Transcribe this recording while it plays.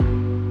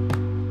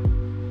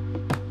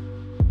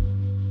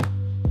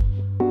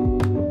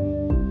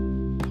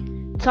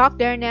Talk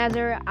there,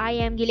 Nazar. I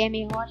am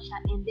Guilherme Rocha,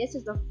 and this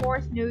is the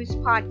Force News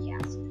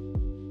podcast.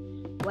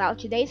 Well,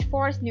 today's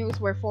Force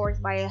News were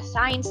forced by a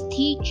science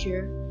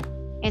teacher,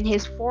 and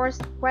his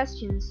forced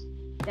questions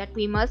that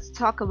we must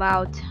talk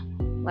about,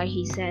 like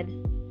he said,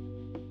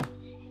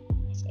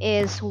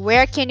 is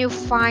where can you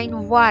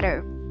find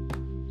water?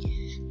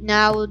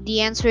 Now,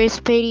 the answer is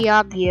pretty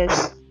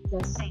obvious.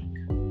 The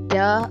sink.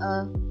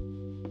 Duh.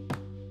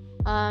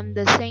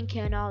 The sink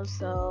and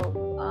also,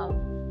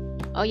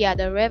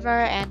 the river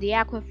and the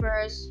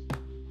aquifers.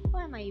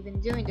 Why am I even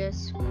doing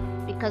this?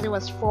 Because it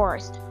was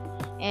forced.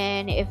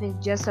 And if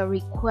it's just a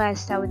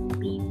request, I wouldn't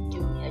be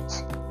doing it.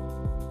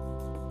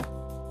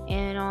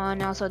 And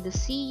on also the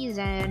seas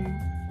and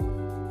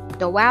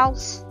the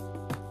wells.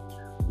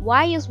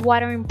 Why is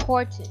water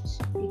important?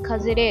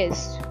 Because it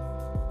is.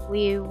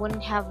 We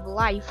wouldn't have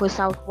life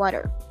without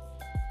water.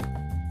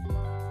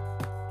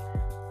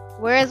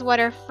 Where is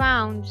water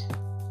found?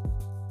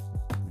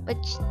 But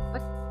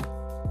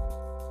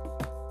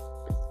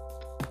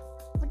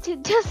you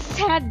just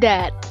said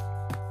that.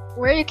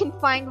 Where you can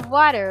find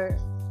water.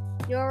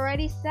 You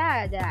already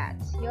said that.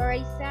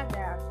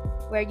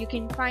 Where you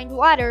can find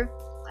water.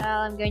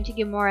 Well, I'm going to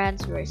give more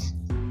answers.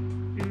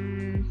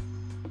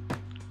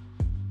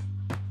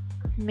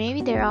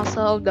 Maybe there are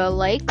also the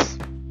lakes.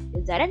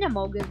 Is that an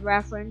Among Us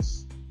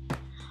reference?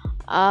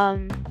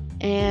 And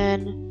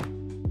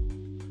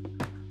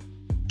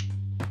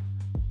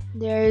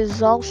there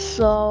is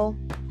also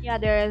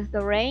there is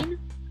the rain,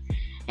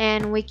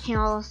 and we can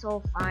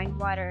also find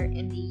water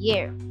in the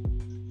air.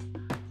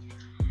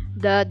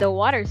 The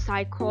water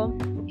cycle.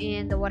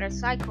 In the water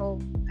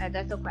cycle,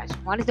 that's the question.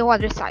 What is the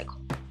water cycle?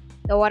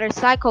 The water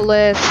cycle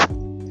is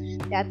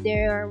that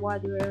there are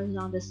waters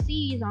on the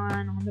seas,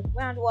 on the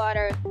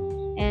groundwater,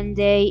 and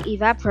they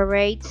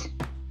evaporate.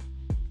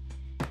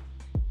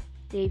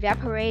 They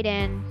evaporate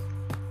and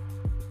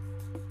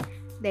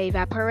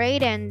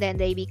then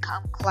they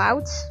become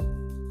clouds.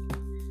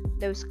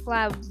 Those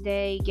clouds,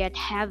 they get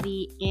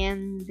heavy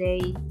and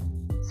they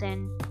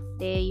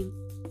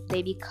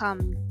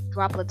become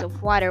droplets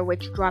of water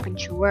which drop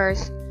into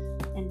earth,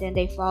 and then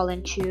they fall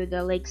into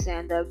the lakes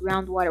and the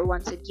groundwater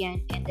once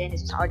again, and then it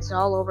starts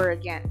all over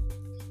again.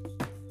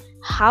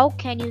 How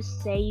can you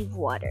save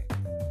water?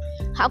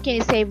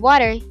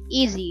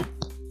 Easy.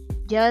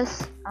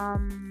 Just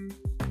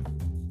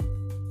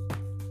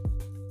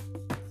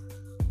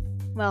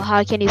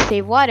how can you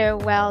save water?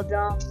 Well,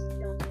 don't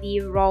be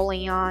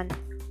rolling on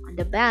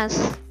the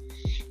bath,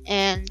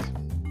 and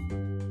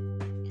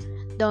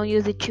don't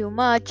use it too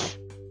much.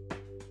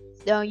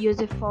 Don't use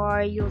it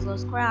for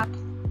useless crap.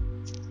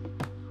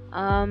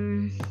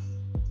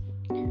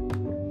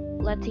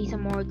 Let's see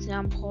some more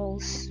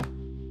examples.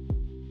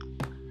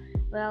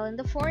 Well, in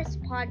the first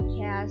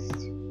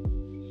podcast,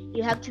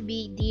 you have to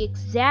be the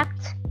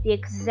exact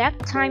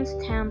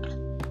timestamp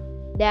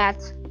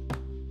that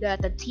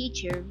the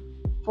teacher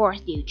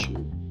forced you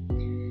to.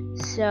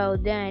 So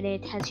then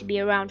it has to be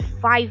around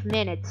 5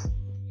 minutes.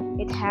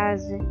 It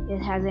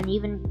hasn't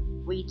even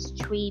reached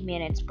 3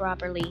 minutes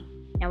properly.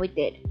 Now it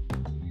did.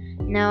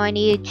 Now I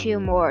need two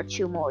more.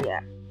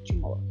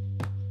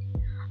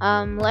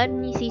 Let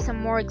me see some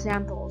more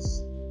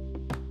examples.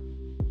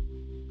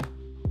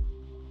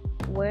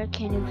 Where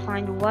can you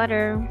find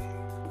water?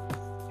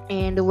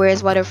 And where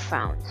is water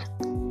found?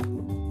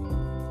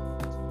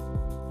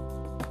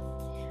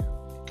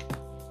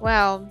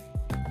 Well,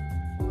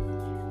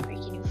 where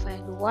can you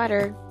find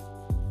water?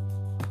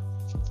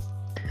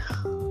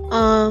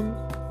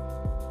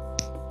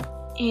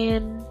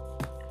 And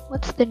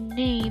what's the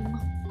name?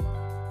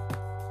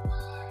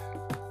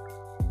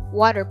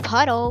 Water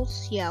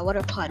puddles. Yeah,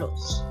 water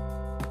puddles.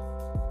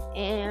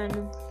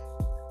 And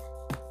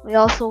we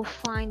also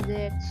find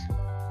it.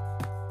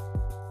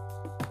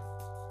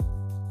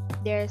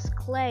 There's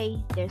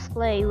clay,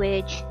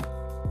 which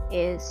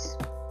is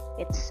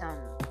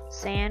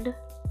sand.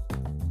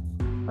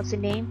 What's the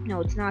name?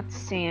 No, it's not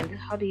sand.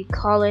 How do you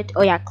call it?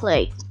 Oh yeah,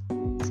 clay.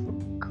 It's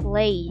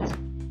clay.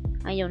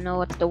 I don't know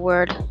what's the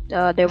word. The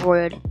other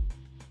word.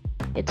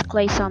 It's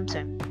clay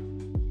something.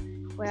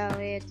 Well,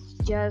 it's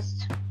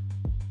just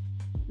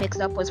mixed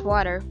up with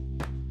water.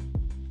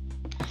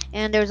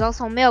 And there's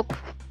also milk,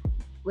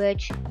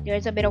 which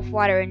there's a bit of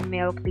water in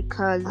milk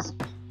because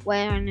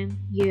when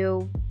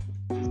you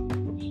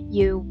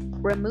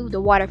remove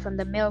the water from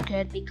the milk,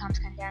 it becomes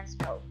condensed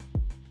milk.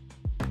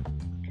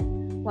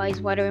 Why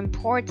is water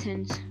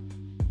important?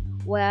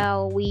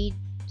 Well, we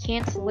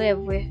can't live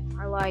with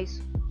our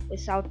lives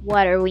without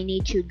water. We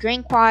need to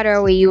drink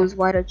water. We use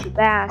water to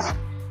bath.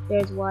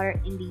 There's water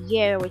in the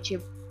air, which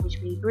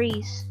we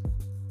breathe.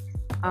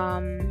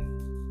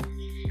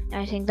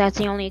 I think that's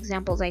the only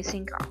examples I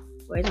think of.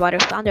 Where's water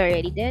found? I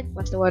already did.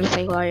 What's the water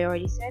cycle? I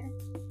already said.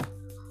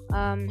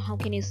 How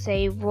can you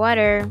save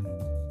water?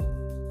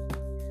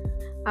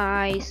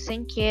 I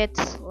think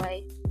it's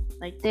like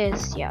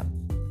this. Yeah.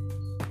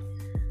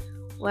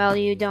 Well,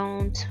 you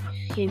don't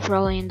keep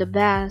rolling in the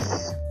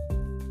bath.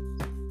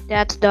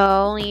 That's the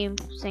only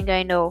thing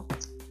I know.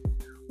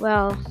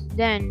 Well,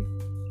 then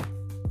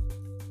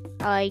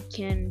I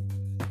can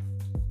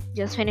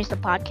just finished the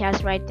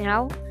podcast right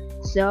now.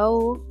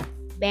 So,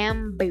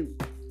 bamboo.